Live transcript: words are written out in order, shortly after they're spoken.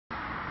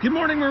Good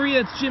morning,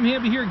 Maria. It's Jim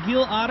Hamby here,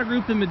 Gill Auto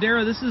Group in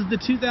Madera. This is the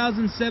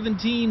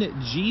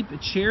 2017 Jeep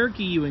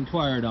Cherokee you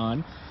inquired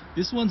on.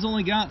 This one's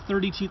only got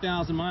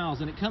 32,000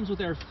 miles, and it comes with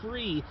our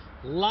free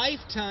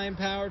lifetime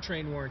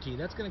powertrain warranty.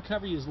 That's going to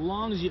cover you as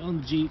long as you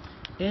own the Jeep.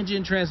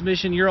 Engine,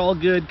 transmission, you're all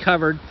good,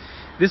 covered.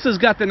 This has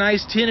got the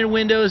nice tinted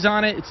windows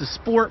on it. It's a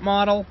sport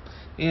model,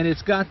 and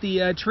it's got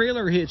the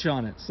trailer hitch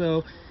on it.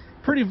 So,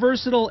 pretty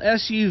versatile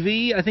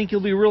SUV. I think you'll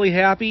be really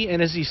happy.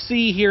 And as you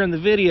see here in the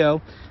video,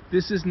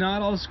 this is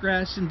not all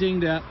scratched and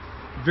dinged up.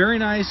 Very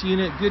nice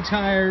unit, good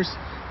tires.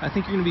 I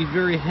think you're going to be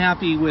very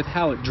happy with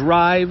how it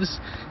drives,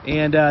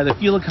 and the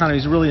fuel economy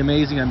is really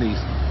amazing on these.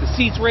 The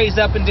seats raise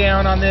up and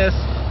down on this.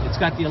 It's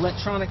got the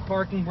electronic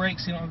parking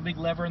brakes, so you don't have a big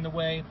lever in the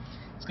way.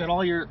 It's got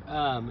all your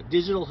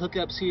digital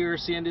hookups here,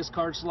 SanDisk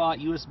card slot,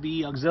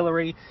 USB,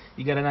 auxiliary.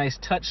 You got a nice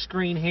touch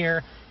screen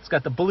here. It's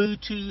got the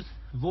Bluetooth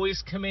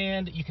voice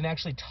command. You can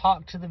actually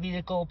talk to the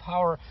vehicle,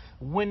 power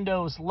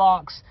windows,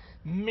 locks,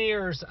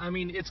 mirrors. I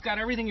mean, it's got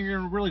everything you're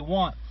going to really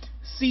want.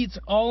 Seats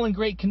all in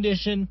great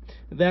condition.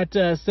 That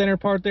center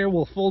part there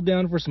will fold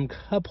down for some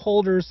cup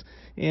holders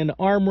and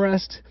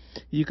armrest.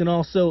 You can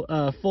also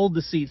fold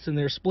the seats, and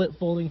they're split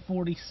folding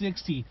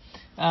 40/60.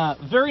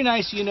 Very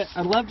nice unit.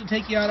 I'd love to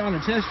take you out on a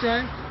test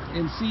drive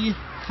and see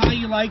how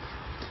you like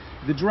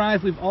the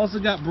drive. We've also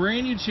got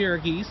brand new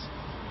Cherokees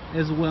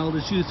as well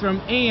to choose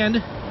from, and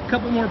a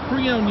couple more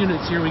pre-owned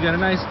units here. We got a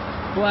nice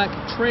black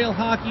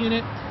Trailhawk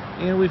unit,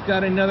 and we've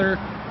got another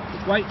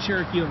white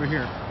Cherokee over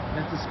here.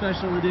 That's a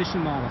special edition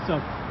model. So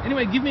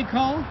anyway, give me a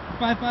call,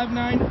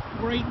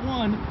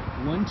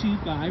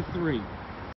 559-481-1253.